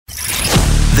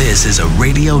This is a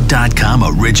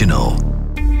Radio.com original.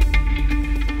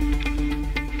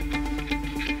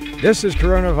 This is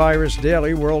Coronavirus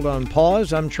Daily World on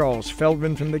Pause. I'm Charles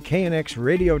Feldman from the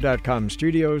KNXRadio.com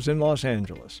studios in Los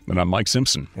Angeles. And I'm Mike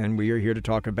Simpson. And we are here to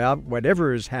talk about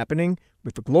whatever is happening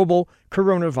with the global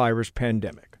coronavirus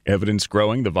pandemic. Evidence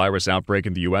growing the virus outbreak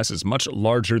in the U.S. is much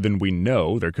larger than we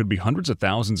know. There could be hundreds of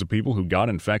thousands of people who got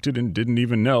infected and didn't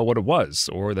even know what it was,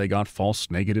 or they got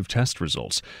false negative test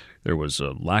results. There was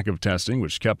a lack of testing,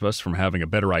 which kept us from having a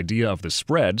better idea of the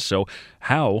spread. So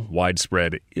how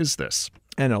widespread is this?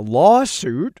 And a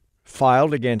lawsuit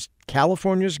filed against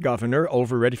California's governor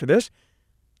over, ready for this,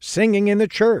 singing in the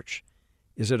church.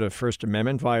 Is it a First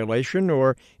Amendment violation,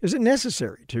 or is it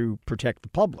necessary to protect the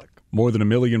public? More than 1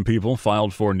 million people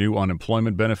filed for new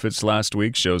unemployment benefits last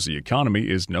week, shows the economy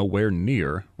is nowhere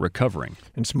near recovering.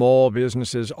 And small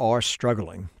businesses are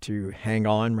struggling to hang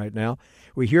on right now.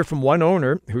 We hear from one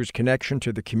owner whose connection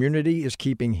to the community is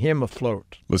keeping him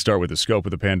afloat. Let's start with the scope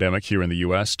of the pandemic here in the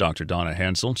U.S. Dr. Donna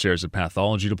Hansel chairs the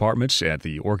pathology department at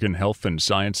the Oregon Health and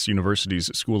Science University's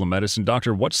School of Medicine.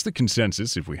 Doctor, what's the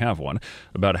consensus, if we have one,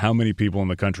 about how many people in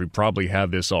the country probably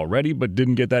have this already but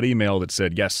didn't get that email that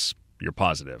said, yes, you're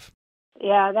positive?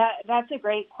 Yeah, that's a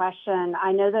great question.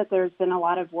 I know that there's been a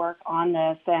lot of work on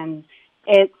this, and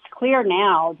it's clear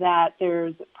now that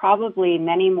there's probably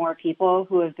many more people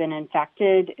who have been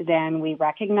infected than we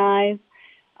recognize.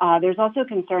 There's also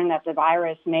concern that the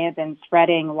virus may have been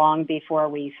spreading long before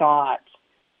we thought.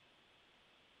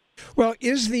 Well,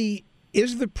 is the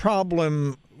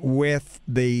problem with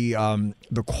the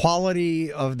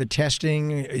quality of the testing?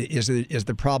 Is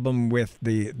the problem with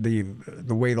the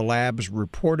way the labs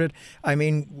report it? I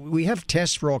mean, we have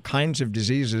tests for all kinds of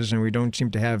diseases, and we don't seem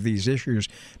to have these issues.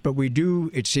 But we do,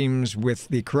 it seems, with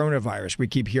the coronavirus. We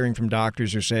keep hearing from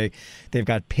doctors who say they've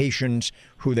got patients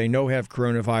who they know have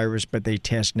coronavirus, but they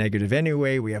test negative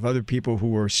anyway. We have other people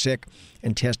who are sick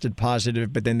and tested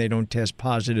positive, but then they don't test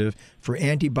positive for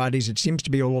antibodies. It seems to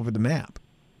be all over the map.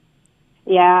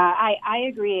 Yeah, I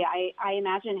agree. I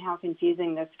imagine how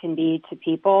confusing this can be to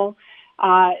people.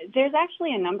 There's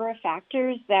actually a number of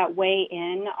factors that weigh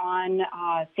in on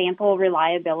sample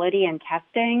reliability and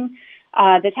testing.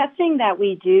 The testing that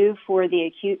we do for the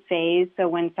acute phase, so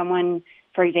when someone,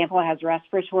 for example, has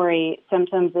respiratory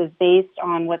symptoms, is based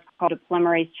on what's called a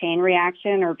polymerase chain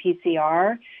reaction, or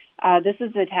PCR. This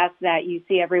is the test that you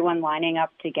see everyone lining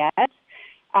up to get.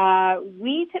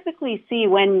 We typically see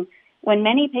when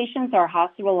many patients are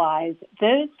hospitalized,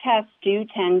 those tests do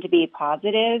tend to be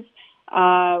positive.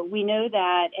 We know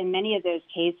that in many of those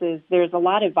cases, there's a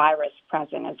lot of virus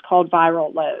present. It's called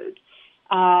viral load.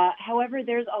 However,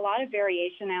 there's a lot of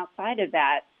variation outside of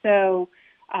that. So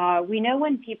we know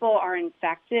when people are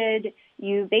infected,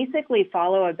 you basically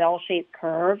follow a bell-shaped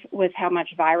curve with how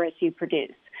much virus you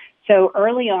produce. So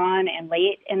early on and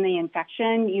late in the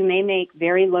infection, you may make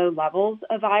very low levels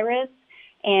of virus.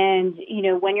 And,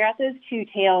 when you're at those two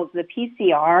tails, the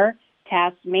PCR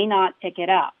test may not pick it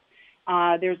up.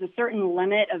 There's a certain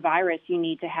limit of virus you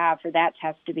need to have for that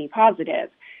test to be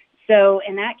positive. So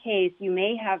in that case, you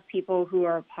may have people who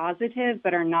are positive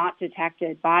but are not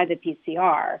detected by the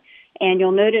PCR. And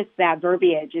you'll notice that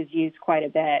verbiage is used quite a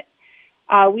bit.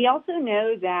 We also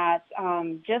know that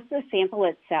just the sample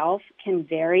itself can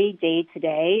vary day to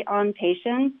day on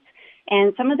patients.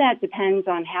 And some of that depends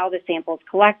on how the sample's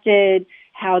collected,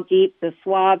 how deep the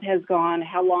swab has gone,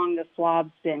 how long the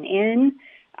swab's been in.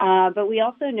 But we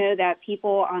also know that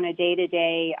people on a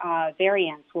day-to-day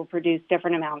variance will produce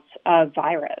different amounts of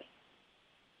virus.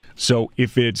 So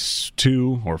if it's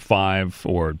 2 or 5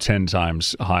 or 10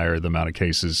 times higher the amount of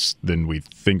cases than we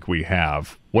think we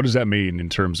have, what does that mean in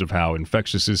terms of how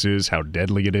infectious this is, how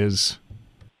deadly it is?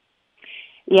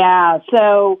 Yeah,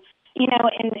 so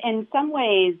in some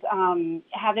ways,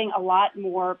 having a lot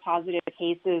more positive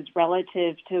cases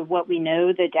relative to what we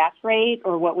know the death rate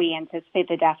or what we anticipate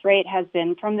the death rate has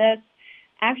been from this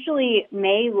actually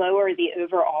may lower the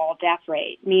overall death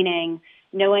rate, meaning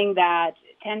knowing that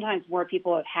 10 times more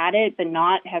people have had it, but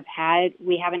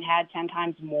we haven't had 10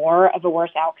 times more of a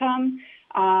worse outcome,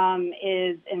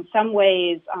 is in some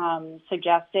ways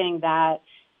suggesting that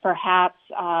perhaps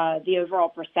the overall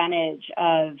percentage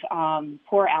of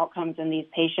poor outcomes in these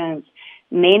patients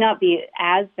may not be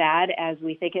as bad as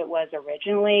we think it was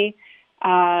originally.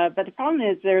 But the problem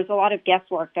is there's a lot of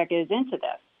guesswork that goes into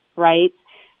this, right?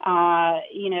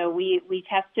 We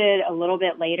tested a little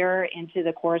bit later into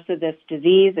the course of this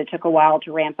disease. It took a while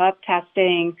to ramp up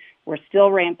testing. We're still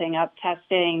ramping up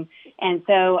testing. And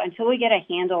so until we get a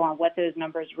handle on what those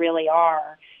numbers really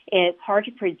are, it's hard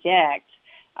to predict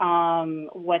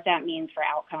what that means for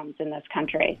outcomes in this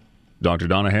country. Dr.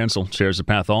 Donna Hansel chairs the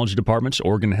pathology department,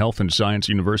 Oregon Health and Science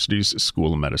University's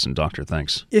School of Medicine. Doctor,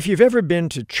 thanks. If you've ever been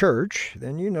to church,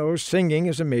 then you know singing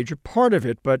is a major part of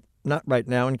it, but not right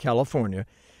now in California.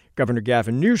 Governor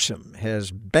Gavin Newsom has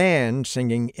banned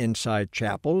singing inside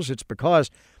chapels. It's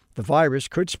because the virus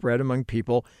could spread among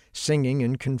people singing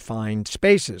in confined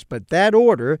spaces. But that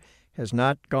order has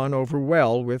not gone over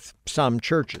well with some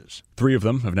churches. 3 of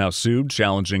them have now sued,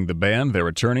 challenging the ban. Their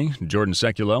attorney, Jordan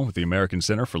Sekulow, with the American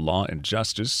Center for Law and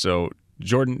Justice. So,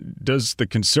 Jordan, does the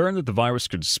concern that the virus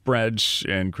could spread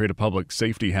and create a public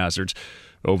safety hazard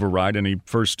override any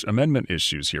First Amendment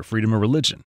issues here, freedom of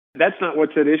religion? That's not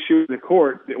what's at issue in the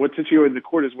court. What's at issue in the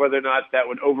court is whether or not that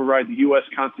would override the U.S.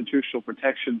 constitutional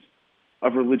protections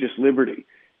of religious liberty.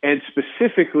 And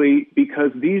specifically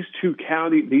because these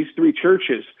 3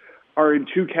 churches are in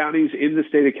 2 counties in the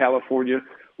state of California,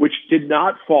 which did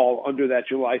not fall under that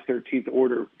July 13th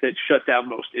order that shut down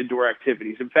most indoor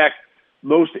activities. In fact,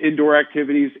 most indoor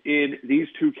activities in these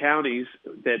 2 counties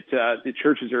that the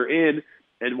churches are in,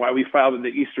 and why we filed in the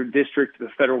Eastern District, the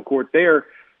federal court there,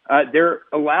 they're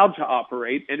allowed to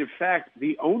operate. And in fact,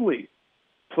 the only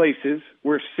places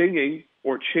where singing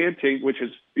or chanting, which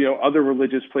is, other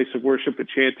religious places of worship, but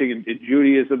chanting in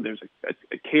Judaism, there's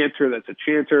a cantor that's a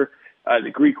chanter.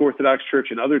 The Greek Orthodox Church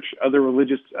and other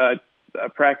religious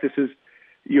practices,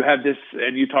 you have this,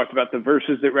 and you talked about the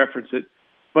verses that reference it.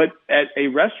 But at a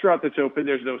restaurant that's open,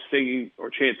 there's no singing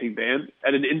or chanting ban.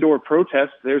 At an indoor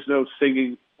protest, there's no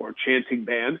singing or chanting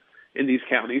ban in these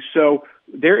counties. So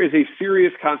there is a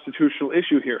serious constitutional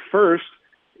issue here. First,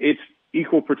 it's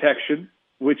equal protection,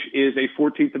 which is a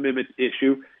 14th Amendment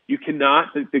issue. You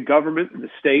cannot, the government, the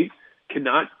state,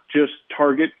 cannot just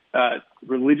target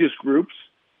religious groups.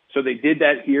 So they did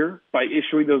that here by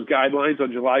issuing those guidelines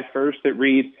on July 1st that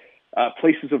read,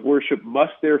 places of worship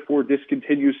must therefore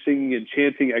discontinue singing and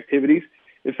chanting activities.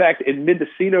 In fact, in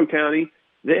Mendocino County,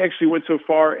 they actually went so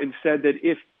far and said that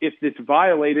if it's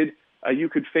violated, you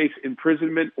could face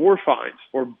imprisonment or fines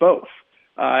or both.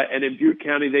 And in Butte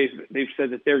County, they've said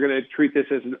that they're going to treat this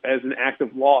as an act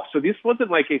of law. So this wasn't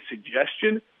like a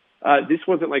suggestion. This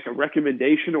wasn't like a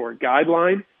recommendation or a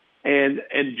guideline. And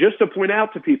just to point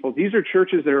out to people, these are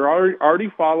churches that are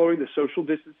already following the social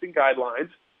distancing guidelines,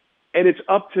 and it's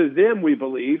up to them, we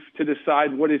believe, to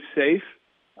decide what is safe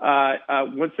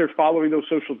once they're following those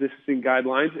social distancing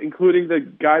guidelines, including the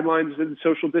guidelines in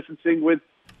social distancing with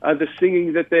the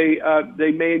singing that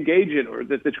they may engage in or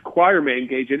that the choir may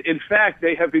engage in. In fact,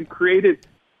 they have been created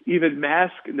even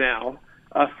masks now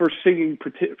for singing,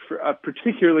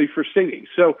 particularly for singing.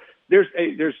 So there's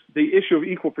the issue of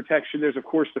equal protection. There's, of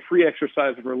course, the free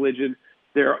exercise of religion.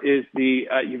 There is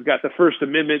you've got the First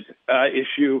Amendment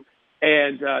issue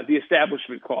and the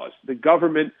Establishment Clause. The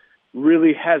government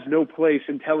really has no place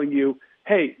in telling you,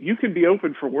 hey, you can be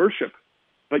open for worship,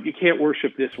 but you can't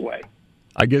worship this way.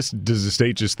 I guess, does the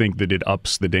state just think that it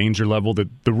ups the danger level,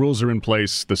 that the rules are in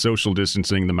place, the social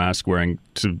distancing, the mask wearing,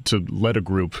 to let a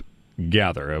group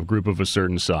gather, a group of a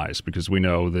certain size, because we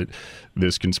know that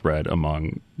this can spread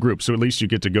among groups. So at least you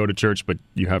get to go to church, but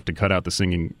you have to cut out the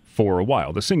singing for a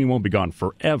while. The singing won't be gone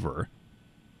forever.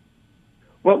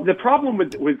 Well, the problem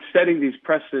with setting these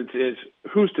precedents is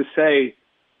who's to say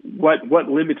what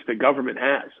limits the government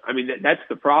has. I mean, that's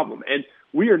the problem. And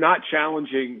we are not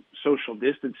challenging social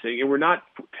distancing, and we're not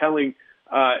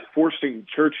forcing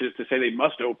churches to say they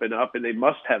must open up and they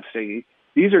must have singing.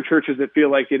 These are churches that feel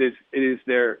like it is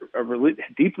their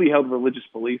deeply held religious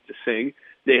belief to sing.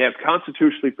 They have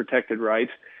constitutionally protected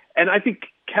rights, and I think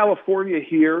California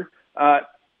here,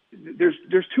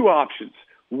 there's 2 options.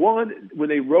 One, when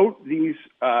they wrote these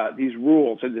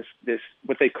rules and this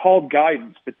what they called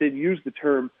guidance, but then used the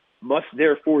term "must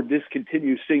therefore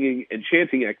discontinue singing and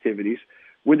chanting activities."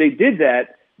 When they did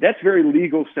that, that's very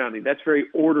legal sounding. That's very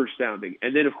order sounding.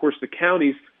 And then, of course, the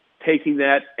counties taking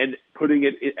that and putting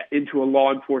it into a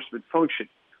law enforcement function,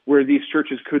 where these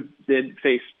churches could then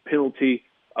face penalty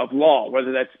of law,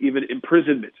 whether that's even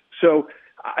imprisonment. So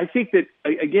I think that,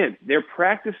 again, they're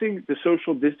practicing the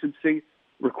social distancing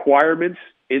requirements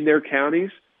in their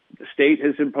counties. The state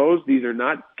has imposed. These are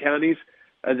not counties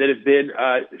that have been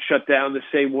shut down the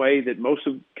same way that most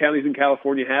of counties in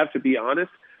California have, to be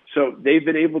honest. So they've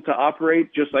been able to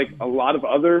operate just like a lot of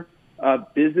other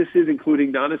businesses,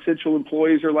 including non-essential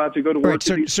employees, are allowed to go to work.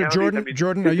 Right. So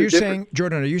Jordan, are you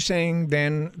saying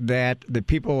then that the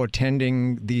people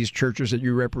attending these churches that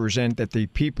you represent, that the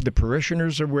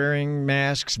parishioners are wearing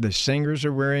masks, the singers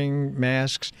are wearing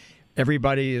masks,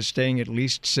 everybody is staying at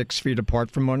least 6 feet apart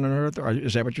from one another?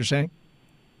 Is that what you're saying?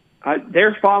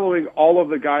 They're following all of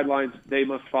the guidelines they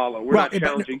must follow. We're not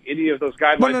challenging any of those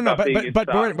guidelines about being inside.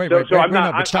 I'm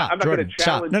not going to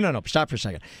challenge. Stop for a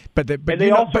second. But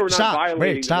they also are not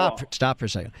violating the law. Stop for a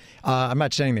second. I'm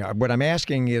not saying they are. What I'm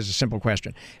asking is a simple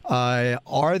question.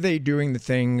 Are they doing the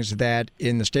things that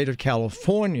in the state of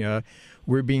California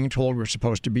we're being told we're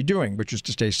supposed to be doing, which is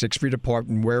to stay 6 feet apart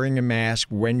and wearing a mask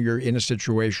when you're in a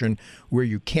situation where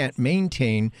you can't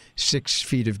maintain 6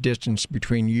 feet of distance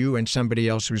between you and somebody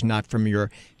else who's not from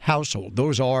your household?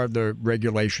 Those are the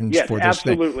regulations for this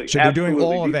absolutely. thing. So they're doing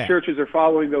all of that. These churches are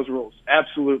following those rules.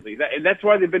 Absolutely. And that's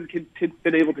why they've been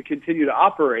able to continue to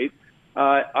operate,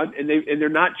 and they're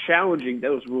not challenging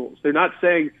those rules. They're not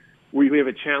saying we have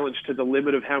a challenge to the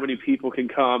limit of how many people can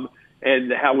come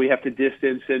and how we have to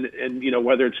distance and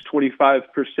whether it's 25%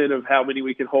 of how many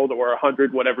we can hold or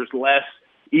 100, whatever's less,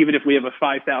 even if we have a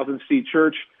 5,000 seat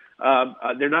church.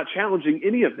 They're not challenging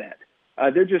any of that.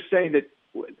 They're just saying that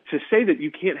to say that you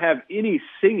can't have any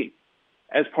singing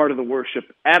as part of the worship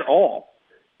at all,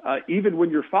 even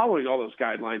when you're following all those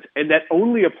guidelines, and that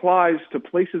only applies to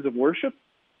places of worship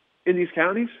in these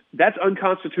counties, that's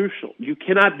unconstitutional. You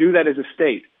cannot do that as a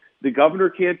state. The governor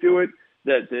can't do it.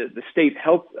 The state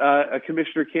health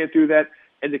commissioner can't do that,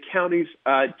 and the counties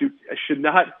should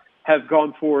not have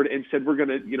gone forward and said we're going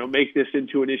to make this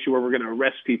into an issue where we're going to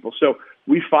arrest people. So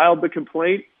we filed the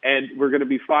complaint, and we're going to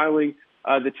be filing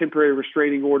the temporary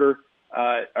restraining order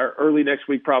early next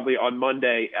week, probably on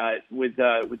Monday, with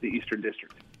the Eastern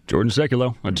District. Jordan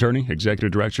Sekulow, attorney,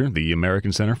 executive director, the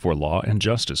American Center for Law and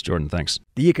Justice. Jordan, thanks.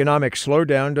 The economic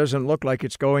slowdown doesn't look like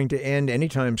it's going to end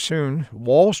anytime soon.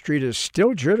 Wall Street is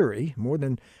still jittery. More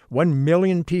than 1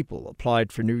 million people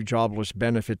applied for new jobless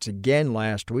benefits again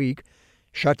last week.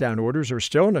 Shutdown orders are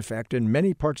still in effect in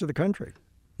many parts of the country.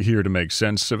 Here to make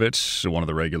sense of it, one of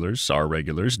our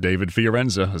regulars, David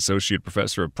Fiorenza, associate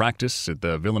professor of practice at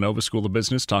the Villanova School of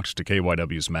Business, talks to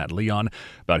KYW's Matt Leon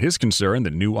about his concern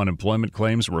that new unemployment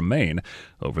claims remain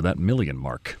over that million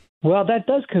mark. Well, that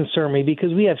does concern me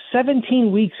because we have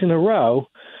 17 weeks in a row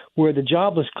where the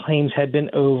jobless claims had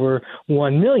been over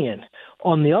 1 million.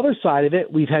 On the other side of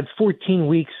it, we've had 14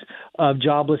 weeks of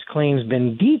jobless claims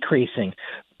been decreasing.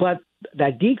 But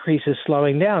that decrease is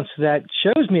slowing down. So that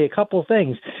shows me a couple of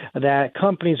things, that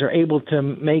companies are able to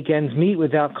make ends meet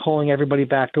without calling everybody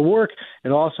back to work.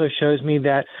 It also shows me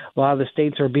that a lot of the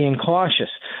states are being cautious.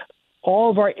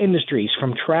 All of our industries,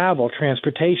 from travel,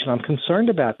 transportation, I'm concerned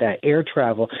about that, air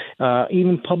travel,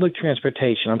 even public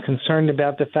transportation. I'm concerned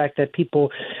about the fact that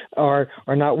people are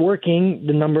not working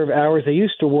the number of hours they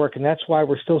used to work, and that's why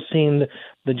we're still seeing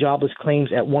the jobless claims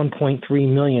at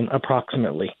 1.3 million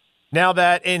approximately. Now,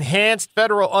 that enhanced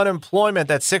federal unemployment,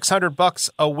 that $600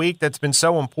 a week that's been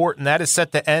so important, that is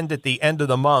set to end at the end of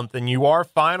the month. And you are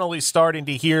finally starting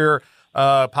to hear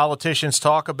politicians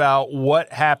talk about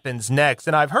what happens next.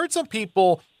 And I've heard some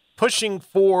people pushing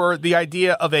for the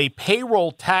idea of a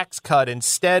payroll tax cut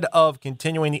instead of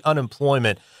continuing the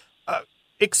unemployment.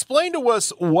 Explain to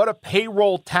us what a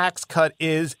payroll tax cut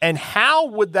is and how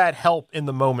would that help in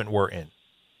the moment we're in?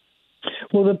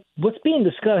 Well, what's being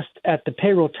discussed at the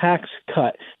payroll tax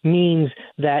cut means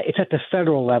that it's at the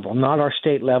federal level, not our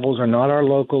state levels or not our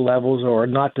local levels or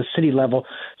not the city level,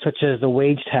 such as the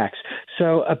wage tax.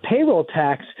 So a payroll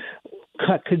tax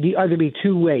cut could either be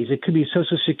two ways. It could be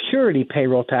Social Security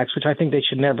payroll tax, which I think they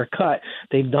should never cut.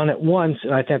 They've done it once,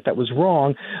 and I think that was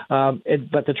wrong.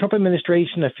 But the Trump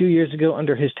administration, a few years ago,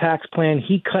 under his tax plan,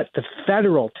 he cut the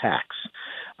federal tax.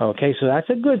 Okay, so that's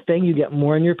a good thing. You get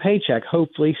more in your paycheck,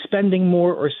 hopefully spending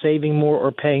more or saving more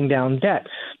or paying down debt.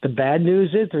 The bad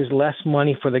news is there's less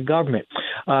money for the government.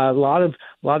 A lot of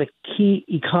key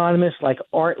economists like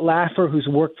Art Laffer, who's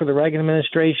worked for the Reagan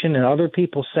administration, and other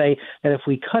people say that if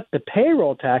we cut the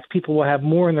payroll tax, people will have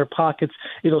more in their pockets.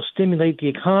 It'll stimulate the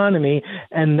economy,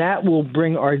 and that will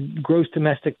bring our gross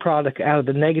domestic product out of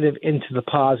the negative into the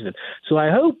positive. So I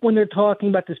hope when they're talking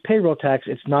about this payroll tax,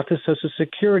 it's not the Social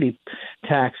Security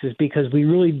taxes, because we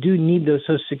really do need those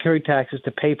Social Security taxes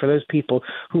to pay for those people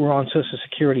who are on Social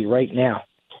Security right now.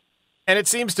 And it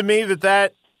seems to me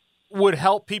that would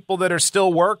help people that are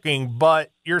still working,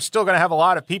 but you're still going to have a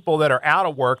lot of people that are out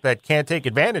of work that can't take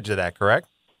advantage of that, correct?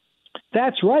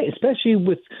 That's right, especially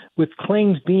with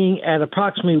claims being at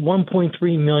approximately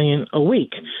 1.3 million a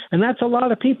week. And that's a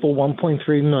lot of people, 1.3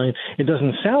 million. It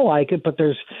doesn't sound like it, but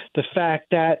there's the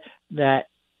fact that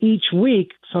each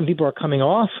week some people are coming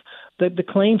off the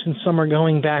claims and some are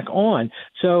going back on.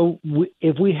 So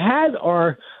if we had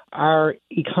our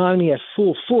economy at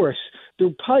full force, there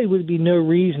probably would be no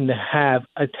reason to have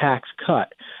a tax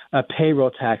cut, a payroll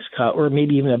tax cut, or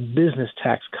maybe even a business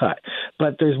tax cut.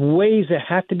 But there's ways that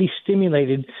have to be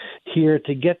stimulated here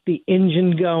to get the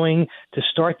engine going, to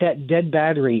start that dead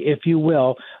battery, if you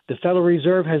will. The Federal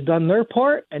Reserve has done their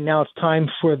part, and now it's time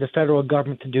for the federal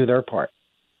government to do their part.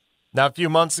 Now, a few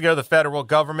months ago, the federal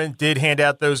government did hand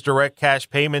out those direct cash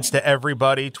payments to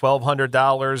everybody,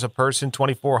 $1,200 a person,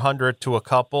 $2,400 to a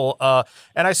couple.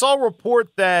 And I saw a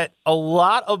report that a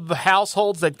lot of the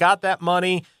households that got that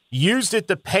money used it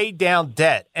to pay down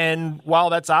debt. And while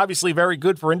that's obviously very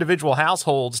good for individual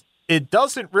households, it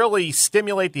doesn't really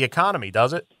stimulate the economy,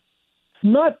 does it?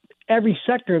 Not every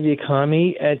sector of the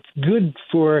economy. It's good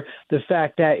for the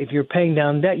fact that if you're paying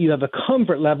down debt, you have a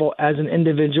comfort level as an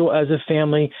individual, as a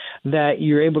family, that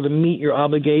you're able to meet your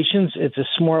obligations. It's a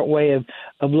smart way of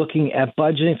looking at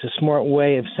budgeting. It's a smart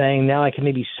way of saying, now I can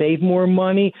maybe save more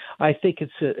money. I think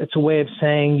it's a way of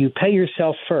saying you pay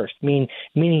yourself first, meaning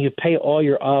you pay all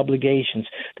your obligations.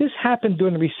 This happened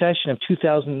during the recession of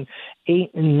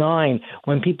 2008 and 2009,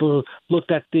 when people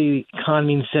looked at the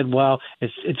economy and said, well,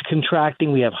 it's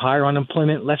contracting, we have higher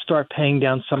unemployment, let's start paying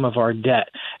down some of our debt.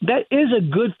 That is a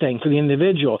good thing for the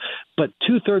individual, but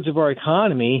 2/3 of our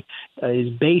economy is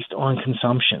based on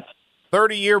consumption.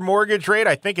 30-year mortgage rate,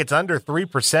 I think it's under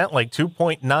 3%, like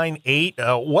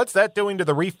 2.98. What's that doing to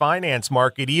the refinance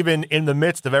market, even in the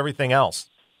midst of everything else?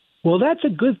 Well, that's a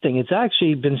good thing. It's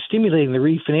actually been stimulating the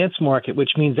refinance market,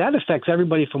 which means that affects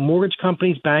everybody from mortgage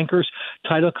companies, bankers,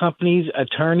 title companies,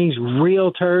 attorneys,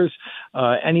 realtors,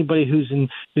 anybody who's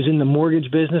in the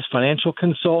mortgage business, financial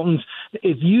consultants.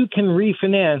 If you can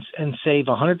refinance and save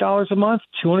 $100 a month,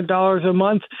 $200 a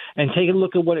month, and take a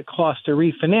look at what it costs to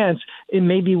refinance, it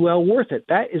may be well worth it.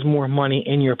 That is more money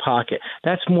in your pocket.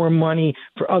 That's more money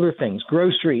for other things,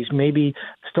 groceries, maybe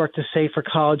start to save for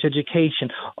college education,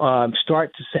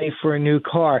 start to save for a new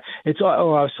car. It's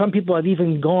some people have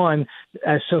even gone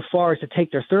as so far as to take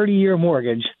their 30-year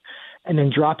mortgage and then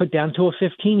drop it down to a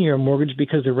 15-year mortgage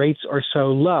because the rates are so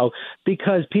low,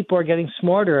 because people are getting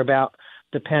smarter about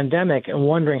the pandemic and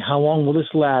wondering, how long will this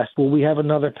last? Will we have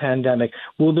another pandemic?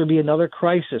 Will there be another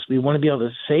crisis? We want to be able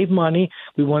to save money.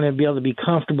 We want to be able to be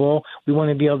comfortable. We want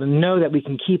to be able to know that we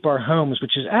can keep our homes,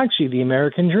 which is actually the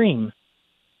American dream.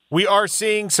 We are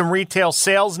seeing some retail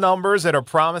sales numbers that are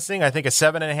promising. I think a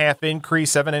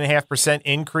 7.5%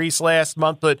 increase last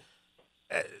month. But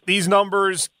these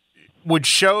numbers would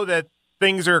show that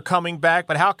things are coming back.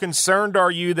 But how concerned are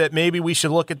you that maybe we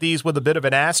should look at these with a bit of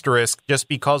an asterisk just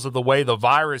because of the way the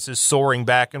virus is soaring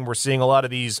back and we're seeing a lot of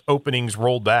these openings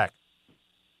rolled back?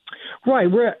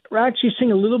 Right. We're actually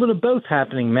seeing a little bit of both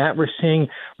happening, Matt. We're seeing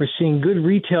good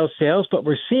retail sales, but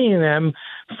we're seeing them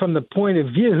from the point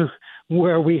of view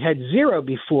where we had zero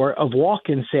before of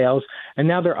walk-in sales, and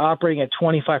now they're operating at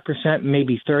 25%,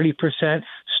 maybe 30%.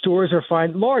 Stores are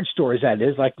large stores, that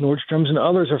is, like Nordstrom's and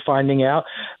others are finding out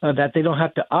that they don't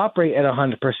have to operate at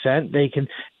 100%. They can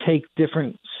take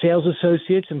different sales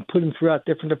associates and put them throughout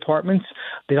different departments.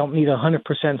 They don't need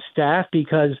 100% staff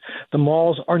because the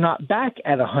malls are not back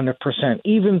at 100%.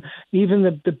 Even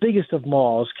the biggest of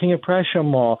malls, King of Prussia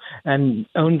Mall, and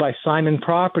owned by Simon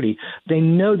Property, they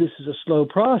know this is a slow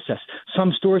process.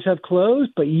 Some stores have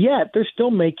closed, but yet they're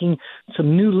still making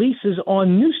some new leases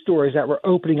on new stores that were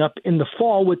opening up in the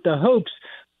fall with the hopes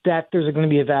that there's going to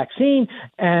be a vaccine,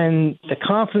 and the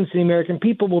confidence in the American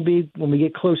people will be, when we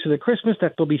get closer to Christmas,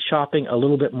 that they'll be shopping a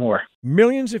little bit more.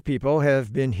 Millions of people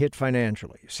have been hit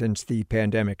financially since the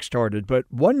pandemic started, but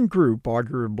one group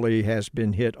arguably has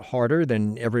been hit harder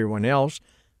than everyone else: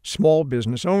 small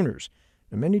business owners.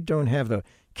 Now, many don't have the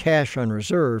cash on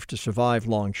reserve to survive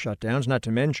long shutdowns, not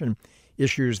to mention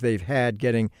issues they've had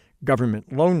getting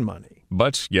government loan money.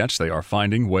 But yet they are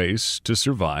finding ways to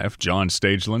survive. John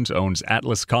Stageland owns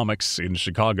Atlas Comics in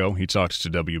Chicago. He talked to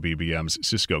WBBM's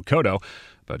Cisco Cotto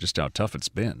about just how tough it's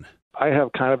been. I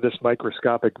have kind of this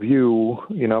microscopic view.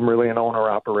 I'm really an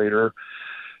owner-operator.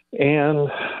 And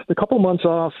the couple months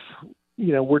off,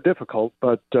 were difficult,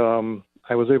 but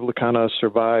I was able to kind of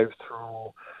survive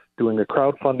through doing a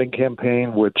crowdfunding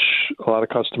campaign, which a lot of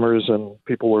customers and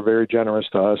people were very generous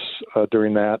to us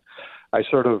during that. I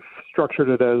sort of structured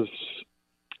it as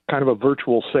kind of a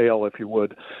virtual sale, if you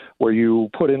would, where you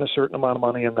put in a certain amount of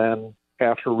money and then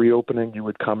after reopening, you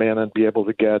would come in and be able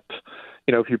to get,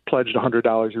 if you pledged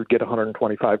 $100, you would get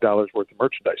 $125 worth of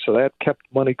merchandise. So that kept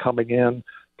money coming in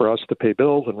for us to pay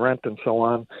bills and rent and so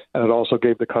on, and it also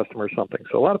gave the customer something.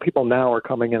 So a lot of people now are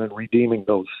coming in and redeeming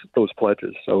those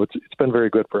pledges. So it's been very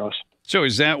good for us. So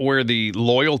is that where the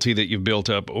loyalty that you've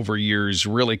built up over years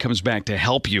really comes back to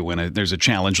help you when there's a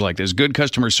challenge like this? Good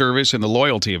customer service and the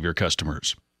loyalty of your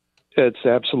customers. It's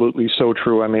absolutely so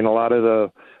true. I mean, a lot of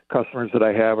the customers that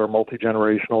I have are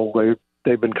multi-generational.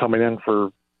 They've been coming in for,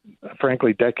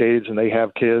 frankly, decades, and they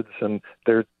have kids, and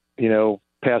they're,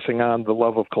 passing on the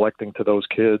love of collecting to those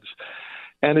kids.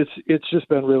 And it's just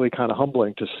been really kind of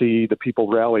humbling to see the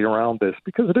people rally around this,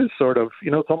 because it is sort of,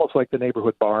 it's almost like the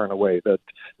neighborhood bar in a way, that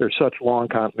there's such long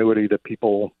continuity that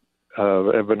people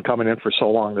have been coming in for so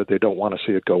long that they don't want to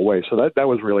see it go away. So that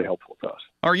was really helpful to us.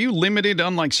 Are you limited,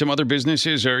 unlike some other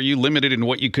businesses, are you limited in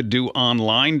what you could do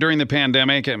online during the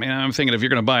pandemic? I mean, I'm thinking if you're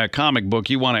going to buy a comic book,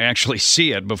 you want to actually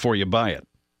see it before you buy it.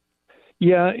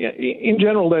 Yeah, in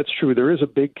general, that's true. There is a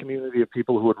big community of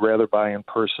people who would rather buy in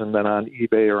person than on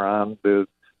eBay or on the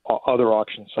other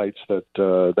auction sites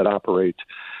that operate.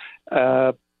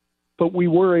 But we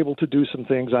were able to do some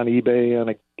things on eBay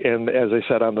and, as I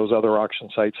said, on those other auction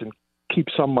sites, and keep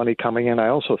some money coming in. I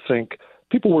also think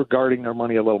people were guarding their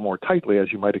money a little more tightly,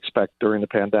 as you might expect during the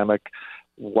pandemic,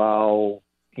 while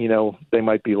they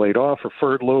might be laid off or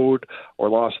furloughed or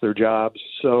lost their jobs.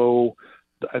 So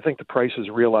I think the prices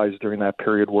realized during that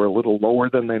period were a little lower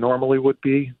than they normally would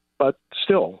be. But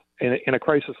still, in a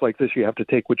crisis like this, you have to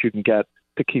take what you can get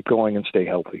to keep going and stay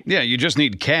healthy. Yeah, you just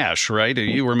need cash, right?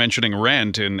 You were mentioning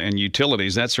rent and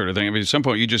utilities, that sort of thing. I mean, at some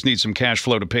point, you just need some cash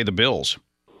flow to pay the bills.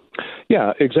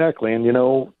 Yeah, exactly. And,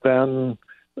 then,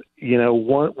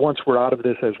 once we're out of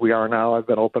this, as we are now, I've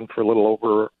been open for a little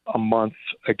over a month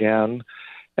again,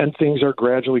 and things are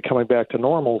gradually coming back to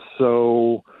normal.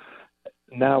 So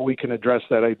now we can address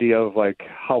that idea of, like,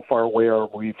 how far away are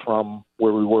we from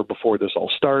where we were before this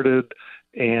all started?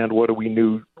 And what do we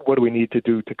need to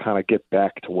do to kind of get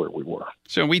back to where we were?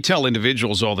 So we tell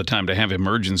individuals all the time to have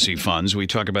emergency funds. We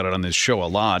talk about it on this show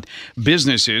a lot.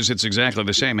 Businesses, it's exactly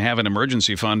the same. Have an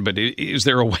emergency fund, but is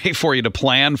there a way for you to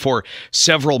plan for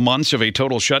several months of a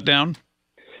total shutdown?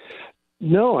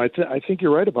 No, I think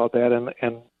you're right about that.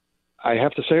 And I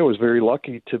have to say I was very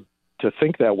lucky to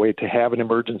think that way, to have an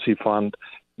emergency fund.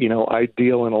 I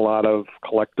deal in a lot of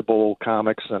collectible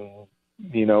comics, and,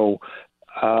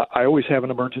 I always have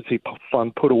an emergency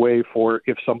fund put away for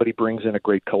if somebody brings in a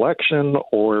great collection,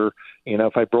 or,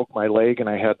 if I broke my leg and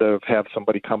I had to have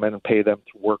somebody come in and pay them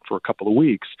to work for a couple of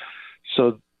weeks.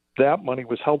 So that money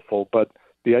was helpful. But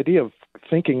the idea of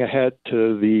thinking ahead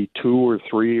to the 2 or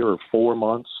 3 or 4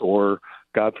 months, or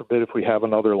God forbid, if we have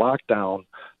another lockdown,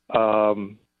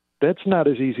 that's not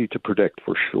as easy to predict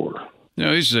for sure.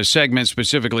 Now, this is a segment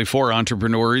specifically for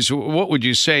entrepreneurs. What would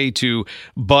you say to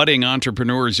budding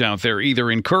entrepreneurs out there, either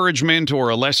encouragement or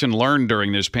a lesson learned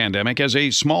during this pandemic as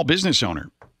a small business owner?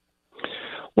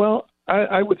 Well,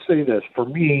 I would say this. For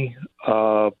me,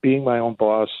 being my own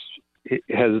boss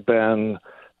has been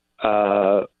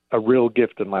a real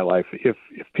gift in my life. If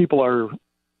people are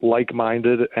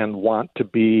like-minded and want to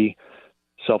be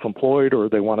self-employed, or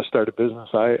they want to start a business,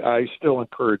 I still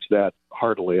encourage that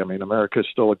heartily. I mean, America is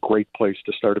still a great place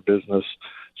to start a business,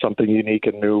 something unique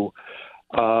and new.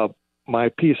 My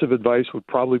piece of advice would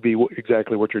probably be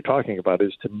exactly what you're talking about,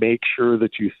 is to make sure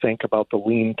that you think about the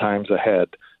lean times ahead.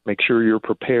 Make sure you're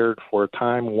prepared for a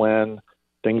time when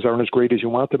things aren't as great as you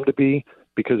want them to be,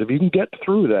 because if you can get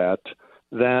through that,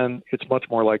 then it's much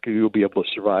more likely you'll be able to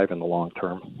survive in the long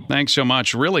term. Thanks so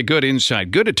much. Really good insight.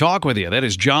 Good to talk with you. That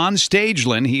is John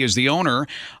Stagelin. He is the owner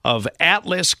of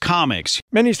Atlas Comics.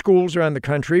 Many schools around the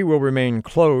country will remain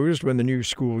closed when the new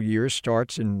school year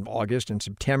starts in August and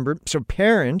September. So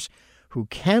parents who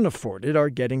can afford it are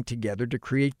getting together to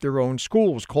create their own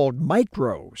schools called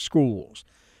micro schools.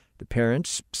 The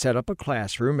parents set up a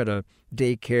classroom at a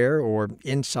daycare or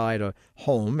inside a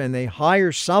home, and they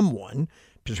hire someone,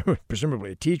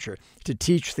 presumably a teacher, to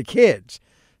teach the kids.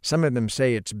 Some of them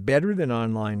say it's better than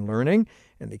online learning,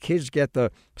 and the kids get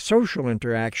the social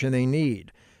interaction they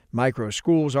need. Micro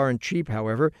schools aren't cheap,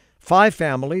 however. 5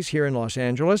 families here in Los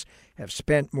Angeles have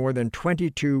spent more than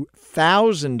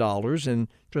 $22,000 in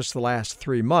just the last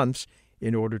 3 months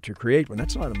in order to create one.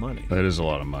 That's a lot of money. That is a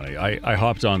lot of money. I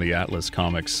hopped on the Atlas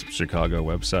Comics Chicago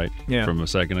website from a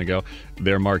second ago.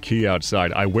 Their marquee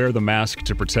outside, "I wear the mask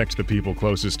to protect the people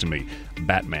closest to me.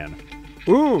 Batman."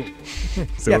 Ooh.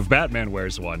 So if Batman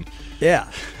wears one,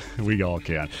 we all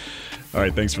can. All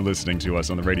right, thanks for listening to us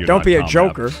on the radio. Don't be a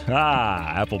joker.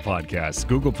 Apple Podcasts,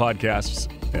 Google Podcasts,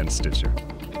 and Stitcher.